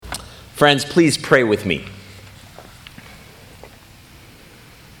Friends, please pray with me.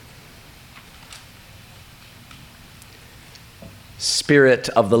 Spirit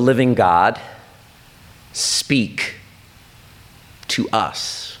of the living God, speak to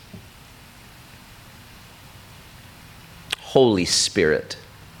us. Holy Spirit,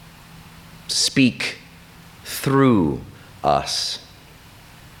 speak through us.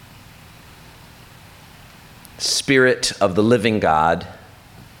 Spirit of the living God,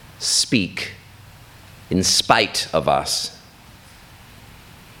 speak in spite of us.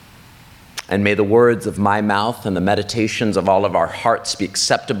 And may the words of my mouth and the meditations of all of our hearts be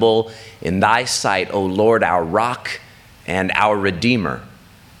acceptable in thy sight, O Lord, our rock and our Redeemer,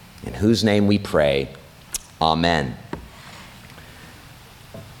 in whose name we pray. Amen.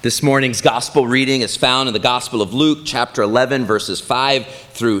 This morning's gospel reading is found in the Gospel of Luke, chapter 11, verses 5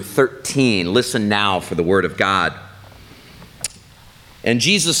 through 13. Listen now for the word of God. And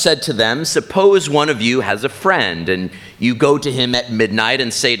Jesus said to them, "Suppose one of you has a friend, and you go to him at midnight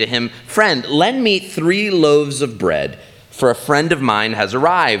and say to him, 'Friend, lend me 3 loaves of bread, for a friend of mine has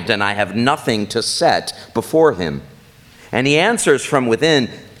arrived, and I have nothing to set before him.' And he answers from within,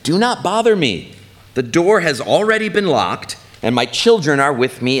 'Do not bother me. The door has already been locked, and my children are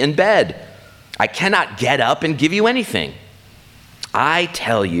with me in bed. I cannot get up and give you anything.' I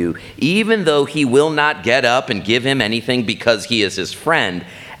tell you, even though he will not get up and give him anything because he is his friend,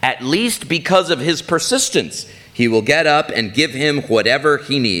 at least because of his persistence, he will get up and give him whatever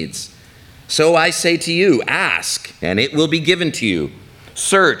he needs. So I say to you, ask, and it will be given to you.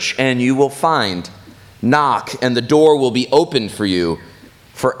 Search, and you will find. Knock, and the door will be opened for you.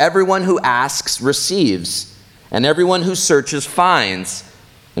 For everyone who asks receives, and everyone who searches finds,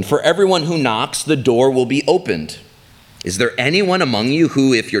 and for everyone who knocks, the door will be opened. Is there anyone among you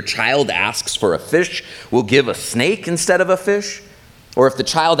who, if your child asks for a fish, will give a snake instead of a fish? Or if the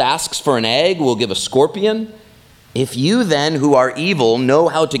child asks for an egg, will give a scorpion? If you then, who are evil, know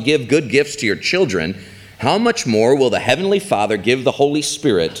how to give good gifts to your children, how much more will the Heavenly Father give the Holy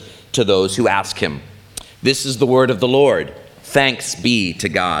Spirit to those who ask him?" This is the word of the Lord. Thanks be to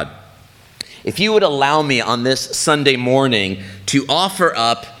God. If you would allow me on this Sunday morning to offer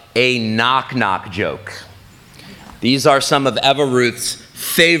up a knock-knock joke. These are some of Eva Ruth's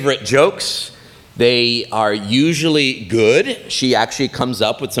favorite jokes. They are usually good. She actually comes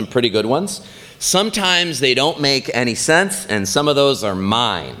up with some pretty good ones. Sometimes they don't make any sense, and some of those are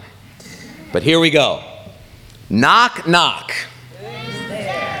mine. But here we go. Knock, knock. Who's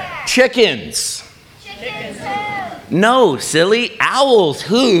there? Chickens. Chickens who? No, silly. Owls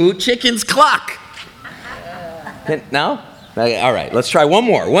who? Chickens cluck. No? All right, let's try one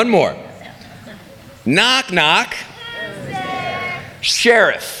more. Knock, knock.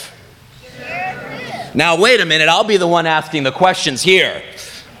 Sheriff. Now, wait a minute. I'll be the one asking the questions here.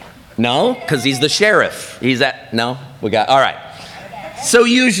 No? Because he's the sheriff. No? All right. So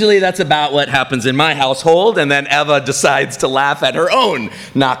usually that's about what happens in my household, and then Eva decides to laugh at her own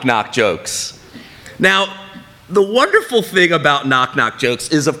knock-knock jokes. Now, the wonderful thing about knock-knock jokes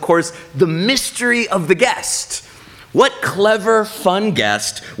is, of course, the mystery of the guest. What clever, fun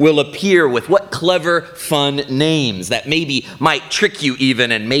guest will appear with what clever, fun names that maybe might trick you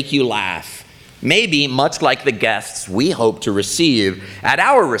even and make you laugh? Maybe much like the guests we hope to receive at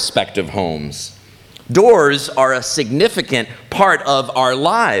our respective homes. Doors are a significant part of our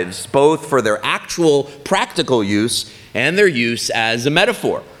lives, both for their actual practical use and their use as a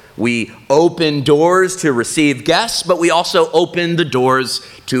metaphor. We open doors to receive guests, but we also open the doors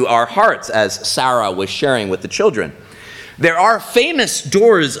to our hearts, as Sarah was sharing with the children. There are famous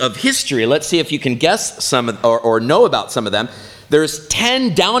doors of history. Let's see if you can guess some or know about some of them. There's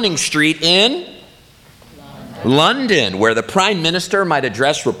 10 Downing Street in London, where the Prime Minister might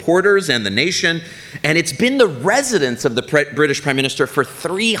address reporters and the nation. And it's been the residence of the British Prime Minister for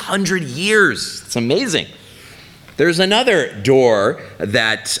 300 years. It's amazing. There's another door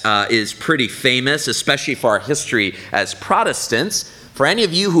that is pretty famous, especially for our history as Protestants. For any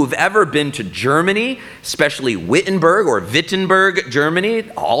of you who've ever been to Germany, especially Wittenberg or Wittenberg, Germany,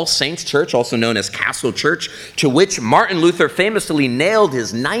 All Saints Church, also known as Castle Church, to which Martin Luther famously nailed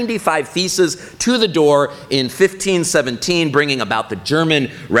his 95 Theses to the door in 1517, bringing about the German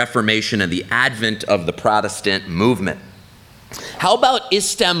Reformation and the advent of the Protestant movement. How about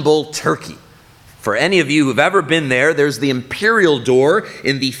Istanbul, Turkey? For any of you who've ever been there, there's the imperial door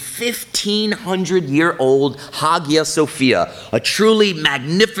in the 1,500-year-old Hagia Sophia, a truly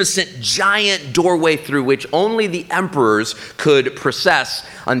magnificent giant doorway through which only the emperors could process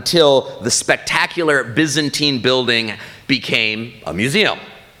until the spectacular Byzantine building became a museum.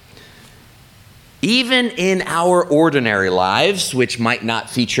 Even in our ordinary lives, which might not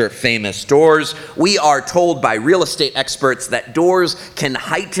feature famous doors, we are told by real estate experts that doors can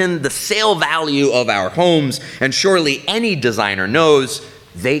heighten the sale value of our homes, and surely any designer knows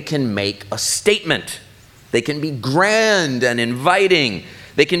they can make a statement. They can be grand and inviting.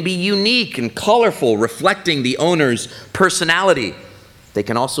 They can be unique and colorful, reflecting the owner's personality. They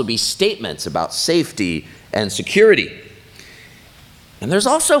can also be statements about safety and security. And there's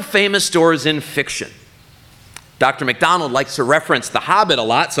also famous doors in fiction. Dr. MacDonald likes to reference The Hobbit a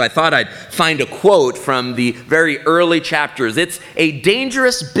lot, so I thought I'd find a quote from the very early chapters. "It's a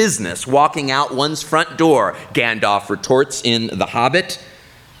dangerous business walking out one's front door," Gandalf retorts in The Hobbit.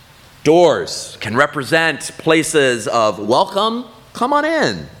 Doors can represent places of welcome, come on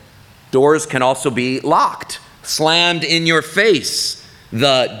in. Doors can also be locked, slammed in your face,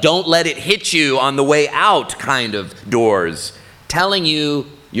 the don't let it hit you on the way out kind of doors, telling you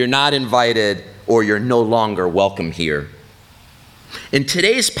you're not invited or you're no longer welcome here. In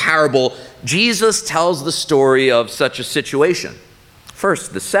today's parable, Jesus tells the story of such a situation.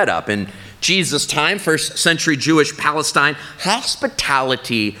 First, the setup. In Jesus' time, first century Jewish Palestine,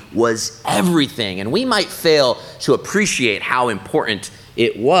 hospitality was everything, and we might fail to appreciate how important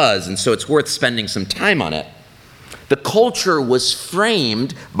it was, and so it's worth spending some time on it. The culture was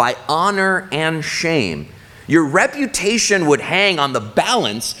framed by honor and shame. Your reputation would hang on the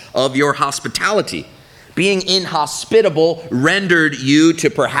balance of your hospitality. Being inhospitable rendered you to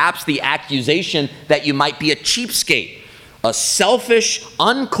perhaps the accusation that you might be a cheapskate, a selfish,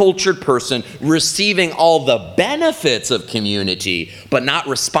 uncultured person receiving all the benefits of community, but not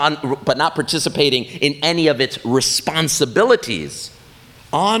participating in any of its responsibilities.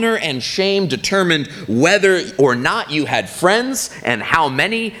 Honor and shame determined whether or not you had friends and how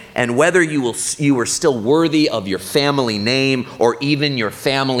many, and whether you were still worthy of your family name or even your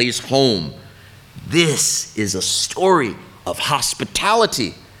family's home. This is a story of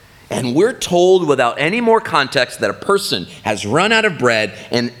hospitality. And we're told without any more context that a person has run out of bread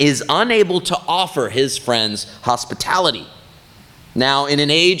and is unable to offer his friends hospitality. Now, in an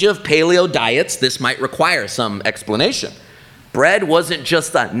age of paleo diets, this might require some explanation. Bread wasn't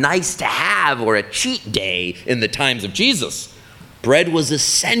just a nice to have or a cheat day in the times of Jesus. Bread was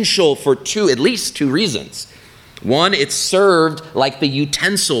essential for at least two reasons. One, it served like the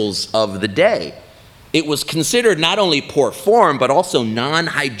utensils of the day. It was considered not only poor form, but also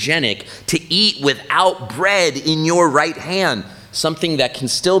non-hygienic to eat without bread in your right hand, something that can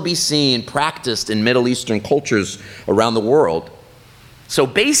still be seen practiced in Middle Eastern cultures around the world. So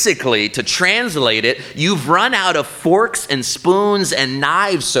basically, to translate it, you've run out of forks and spoons and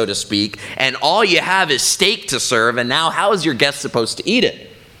knives, so to speak, and all you have is steak to serve, and now how is your guest supposed to eat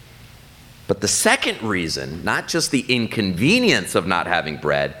it? But the second reason, not just the inconvenience of not having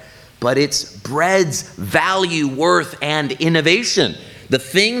bread, but it's bread's value, worth, and innovation. The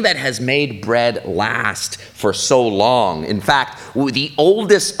thing that has made bread last for so long. In fact, the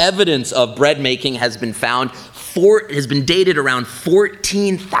oldest evidence of bread making has been dated around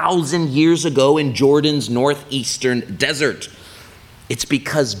 14,000 years ago in Jordan's northeastern desert. It's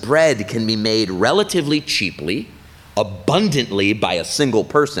because bread can be made relatively cheaply, abundantly by a single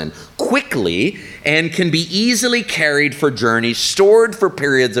person, quickly, and can be easily carried for journeys, stored for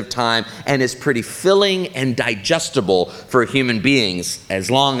periods of time, and is pretty filling and digestible for human beings, as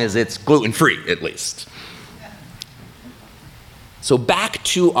long as it's gluten-free, at least. So back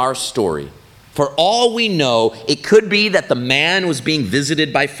to our story. For all we know, it could be that the man was being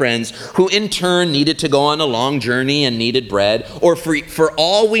visited by friends who in turn needed to go on a long journey and needed bread. Or for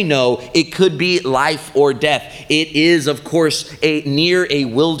all we know, it could be life or death. It is, of course, near a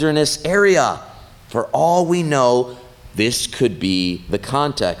wilderness area. For all we know, this could be the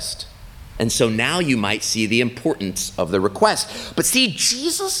context. And so now you might see the importance of the request. But see,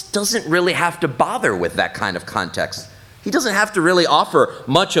 Jesus doesn't really have to bother with that kind of context. He doesn't have to really offer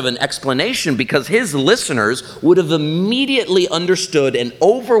much of an explanation because his listeners would have immediately understood and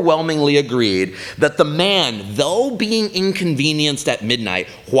overwhelmingly agreed that the man, though being inconvenienced at midnight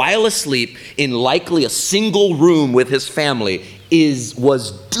while asleep in likely a single room with his family,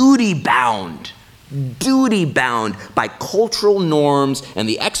 was duty-bound by cultural norms and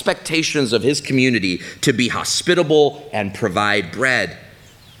the expectations of his community to be hospitable and provide bread.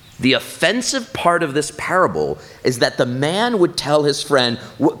 The offensive part of this parable is that the man would tell his friend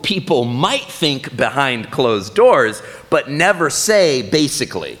what people might think behind closed doors, but never say,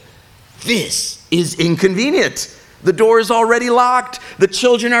 basically, "This is inconvenient. The door is already locked. The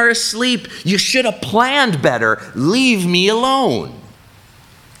children are asleep. You should have planned better. Leave me alone."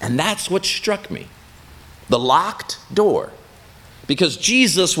 And that's what struck me. The locked door. Because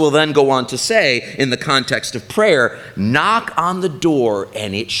Jesus will then go on to say, in the context of prayer, knock on the door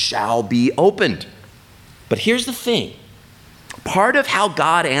and it shall be opened. But here's the thing. Part of how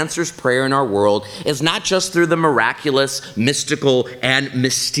God answers prayer in our world is not just through the miraculous, mystical, and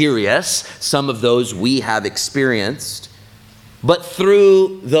mysterious, some of those we have experienced, but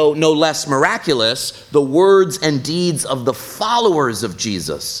through, though no less miraculous, the words and deeds of the followers of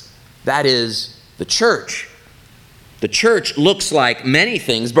Jesus. That is, the church. The church looks like many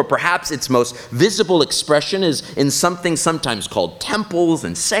things, but perhaps its most visible expression is in something sometimes called temples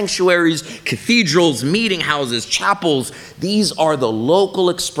and sanctuaries, cathedrals, meeting houses, chapels. These are the local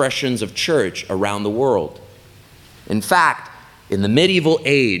expressions of church around the world. In fact, in the medieval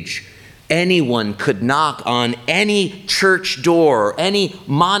age, anyone could knock on any church door, any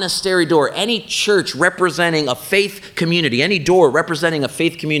monastery door, any church representing a faith community, any door representing a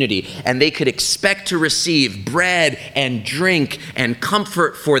faith community, and they could expect to receive bread and drink and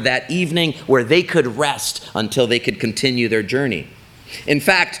comfort for that evening where they could rest until they could continue their journey. In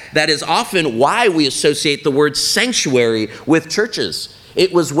fact, that is often why we associate the word sanctuary with churches.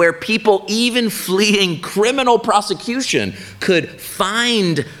 It was where people, even fleeing criminal prosecution, could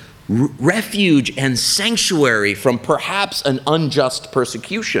find refuge and sanctuary from perhaps an unjust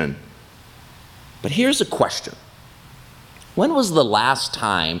persecution. But here's a question. When was the last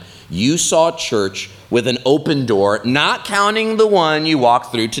time you saw church with an open door, not counting the one you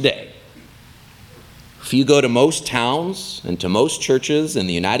walked through today? If you go to most towns and to most churches in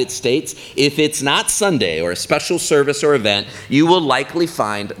the United States, if it's not Sunday or a special service or event, you will likely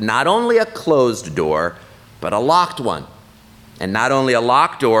find not only a closed door, but a locked one. And not only a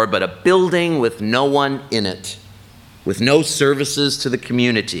locked door, but a building with no one in it, with no services to the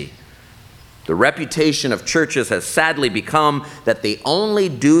community. The reputation of churches has sadly become that they only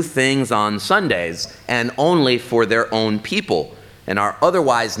do things on Sundays and only for their own people, and are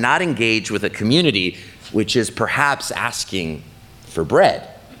otherwise not engaged with a community which is perhaps asking for bread.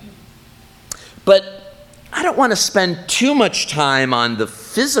 But I don't want to spend too much time on the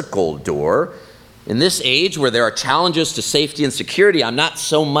physical door. In this age where there are challenges to safety and security, I'm not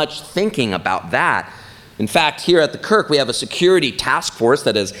so much thinking about that. In fact, here at the Kirk, we have a security task force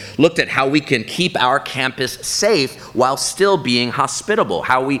that has looked at how we can keep our campus safe while still being hospitable,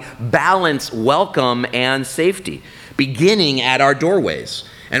 how we balance welcome and safety, beginning at our doorways.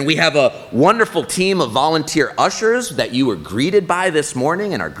 And we have a wonderful team of volunteer ushers that you were greeted by this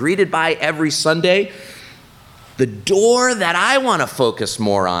morning and are greeted by every Sunday. The door that I want to focus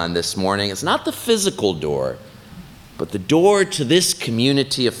more on this morning is not the physical door, but the door to this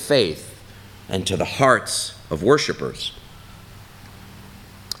community of faith and to the hearts of worshipers.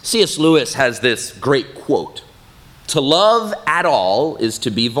 C.S. Lewis has this great quote: "To love at all is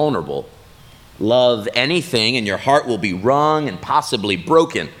to be vulnerable. Love anything and your heart will be wrung and possibly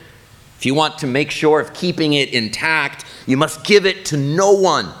broken. If you want to make sure of keeping it intact, you must give it to no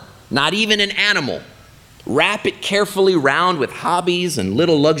one, not even an animal. Wrap it carefully round with hobbies and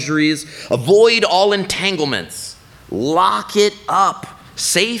little luxuries. Avoid all entanglements. Lock it up,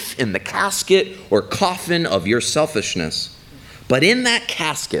 safe in the casket or coffin of your selfishness. But in that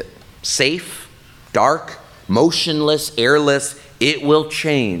casket, safe, dark, motionless, airless, it will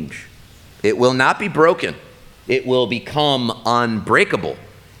change. It will not be broken. It will become unbreakable,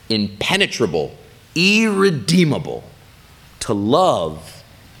 impenetrable, irredeemable. To love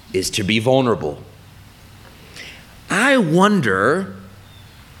is to be vulnerable." I wonder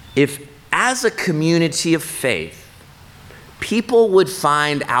if, as a community of faith, people would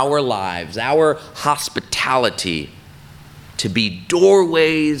find our lives, our hospitality, to be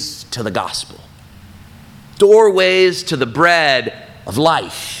doorways to the gospel, doorways to the bread of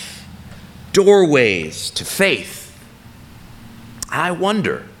life, doorways to faith. I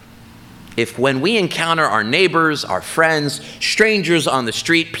wonder if when we encounter our neighbors, our friends, strangers on the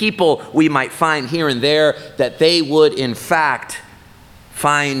street, people we might find here and there, that they would in fact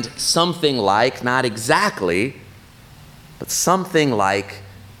find something like, not exactly, but something like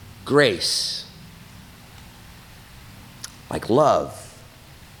grace, like love.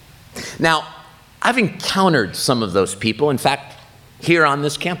 Now, I've encountered some of those people, in fact, here on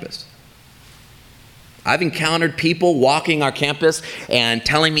this campus. I've encountered people walking our campus and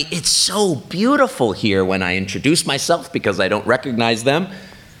telling me it's so beautiful here when I introduce myself because I don't recognize them.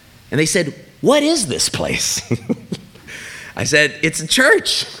 And they said, "What is this place?" I said, "It's a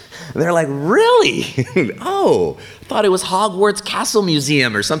church." And they're like, "Really?" "Oh, I thought it was Hogwarts Castle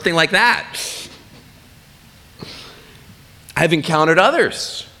Museum or something like that." I've encountered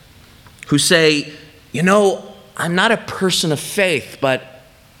others who say, "I'm not a person of faith, but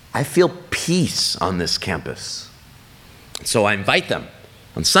I feel peace on this campus. So I invite them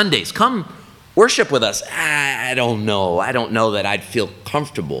on Sundays, come worship with us. I don't know. I don't know that I'd feel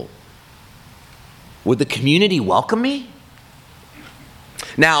comfortable. Would the community welcome me?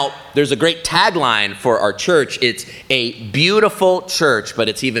 Now, there's a great tagline for our church. It's a beautiful church, but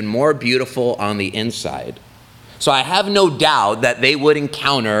it's even more beautiful on the inside. So I have no doubt that they would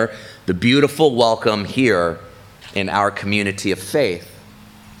encounter the beautiful welcome here in our community of faith.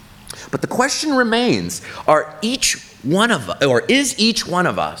 But the question remains, is each one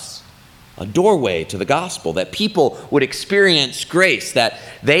of us a doorway to the gospel, that people would experience grace, that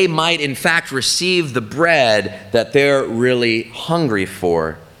they might in fact receive the bread that they're really hungry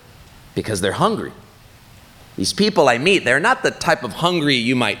for because they're hungry? These people I meet, they're not the type of hungry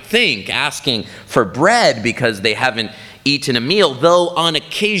you might think, asking for bread because they haven't eaten a meal, though on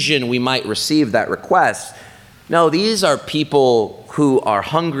occasion we might receive that request. No, these are people who are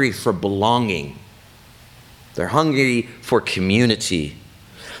hungry for belonging. They're hungry for community.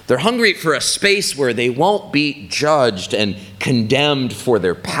 They're hungry for a space where they won't be judged and condemned for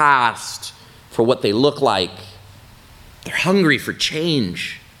their past, for what they look like. They're hungry for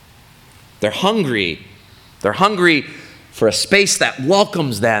change. They're hungry for a space that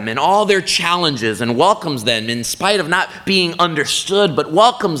welcomes them in all their challenges and welcomes them in spite of not being understood, but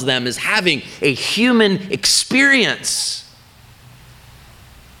welcomes them as having a human experience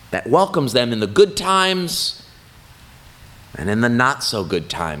that welcomes them in the good times and in the not so good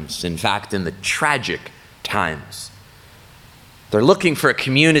times. In fact, in the tragic times. They're looking for a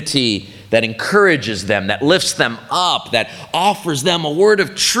community that encourages them, that lifts them up, that offers them a word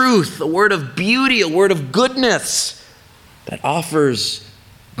of truth, a word of beauty, a word of goodness, that offers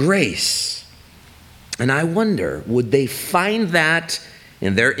grace. And I wonder, would they find that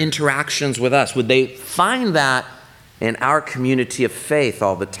in their interactions with us? Would they find that in our community of faith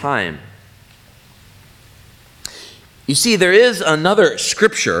all the time? You see, there is another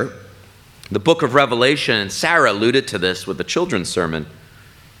scripture, the book of Revelation, and Sarah alluded to this with the children's sermon.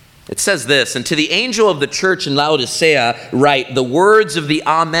 It says this, "And to the angel of the church in Laodicea write the words of the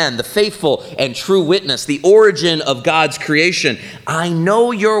Amen, the faithful and true witness, the origin of God's creation. I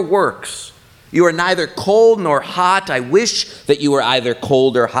know your works. You are neither cold nor hot. I wish that you were either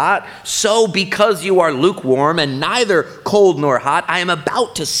cold or hot. So because you are lukewarm and neither cold nor hot, I am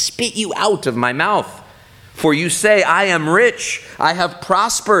about to spit you out of my mouth. For you say, I am rich, I have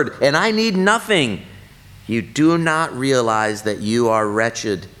prospered, and I need nothing. You do not realize that you are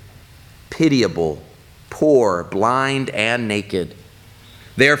wretched, pitiable, poor, blind, and naked.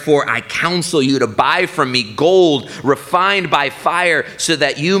 Therefore, I counsel you to buy from me gold refined by fire, so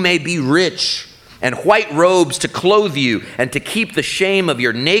that you may be rich, and white robes to clothe you, and to keep the shame of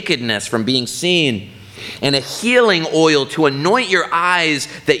your nakedness from being seen, and a healing oil to anoint your eyes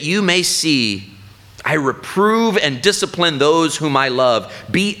that you may see. I reprove and discipline those whom I love.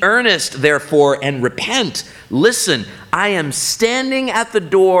 Be earnest, therefore, and repent. Listen, I am standing at the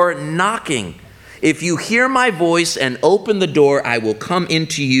door knocking. If you hear my voice and open the door, I will come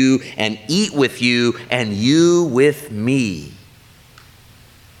into you and eat with you, and you with me."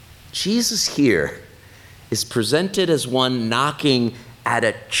 Jesus here is presented as one knocking at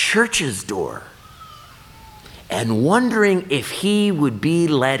a church's door and wondering if he would be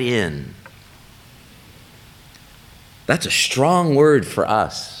let in. That's a strong word for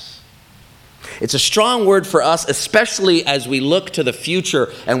us. It's a strong word for us, especially as we look to the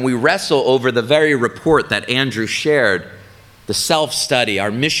future and we wrestle over the very report that Andrew shared, the self-study,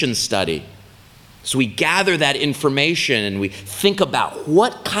 our mission study. So we gather that information and we think about,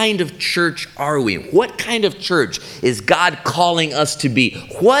 what kind of church are we? What kind of church is God calling us to be?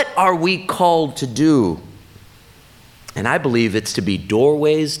 What are we called to do? And I believe it's to be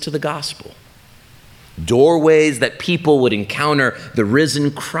doorways to the gospel. Doorways that people would encounter the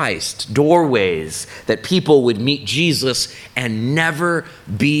risen Christ. Doorways that people would meet Jesus and never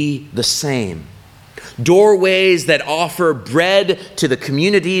be the same. Doorways that offer bread to the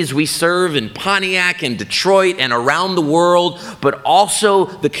communities we serve in Pontiac and Detroit and around the world, but also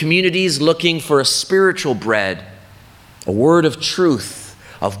the communities looking for a spiritual bread, a word of truth,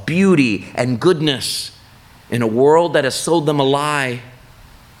 of beauty and goodness in a world that has sold them a lie,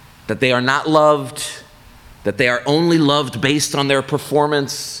 that they are not loved, that they are only loved based on their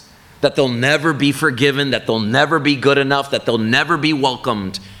performance, that they'll never be forgiven, that they'll never be good enough, that they'll never be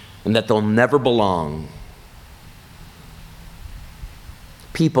welcomed, and that they'll never belong.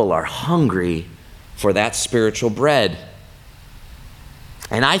 People are hungry for that spiritual bread.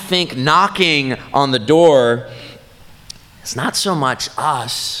 And I think knocking on the door is not so much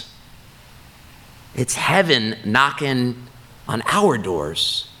us, it's heaven knocking on our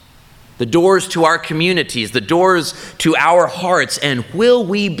doors. the doors to our communities, the doors to our hearts, and will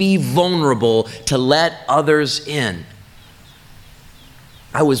we be vulnerable to let others in?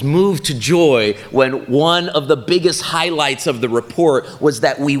 I was moved to joy when one of the biggest highlights of the report was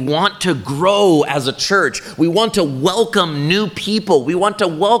that we want to grow as a church. We want to welcome new people. We want to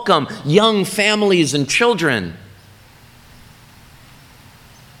welcome young families and children.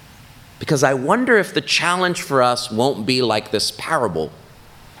 Because I wonder if the challenge for us won't be like this parable,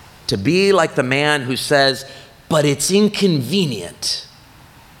 to be like the man who says, but it's inconvenient.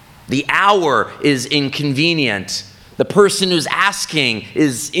 The hour is inconvenient. The person who's asking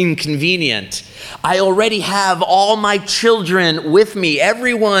is inconvenient. I already have all my children with me.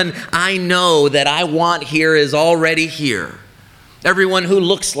 Everyone I know that I want here is already here. Everyone who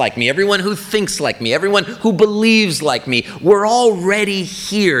looks like me, everyone who thinks like me, everyone who believes like me, we're already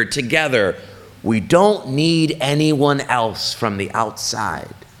here together. We don't need anyone else from the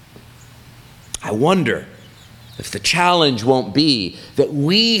outside. I wonder if the challenge won't be that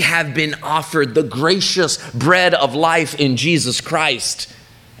we have been offered the gracious bread of life in Jesus Christ,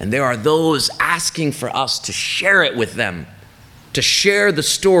 and there are those asking for us to share it with them, to share the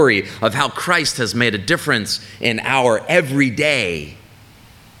story of how Christ has made a difference in our everyday.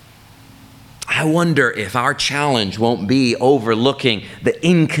 I wonder if our challenge won't be overlooking the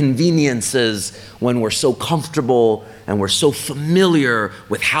inconveniences when we're so comfortable and we're so familiar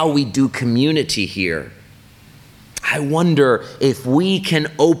with how we do community here. I wonder if we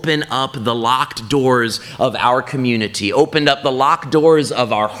can open up the locked doors of our community, open up the locked doors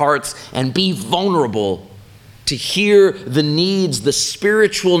of our hearts, and be vulnerable to hear the needs, the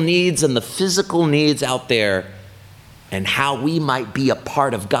spiritual needs and the physical needs out there, and how we might be a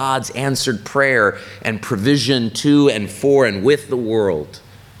part of God's answered prayer and provision to and for and with the world.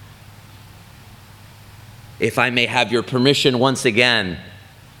 If I may have your permission once again,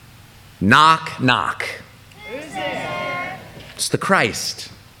 knock, knock. It's the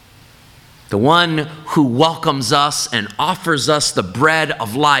Christ, the one who welcomes us and offers us the bread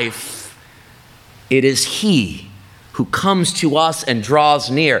of life. It is He who comes to us and draws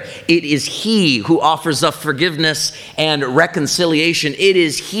near. It is He who offers up forgiveness and reconciliation. It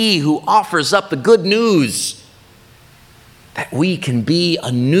is He who offers up the good news that we can be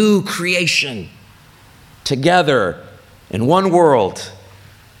a new creation together in one world,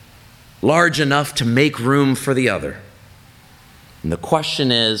 large enough to make room for the other. And the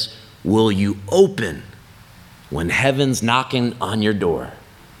question is, will you open when heaven's knocking on your door?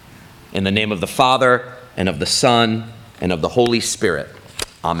 In the name of the Father, and of the Son, and of the Holy Spirit.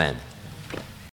 Amen.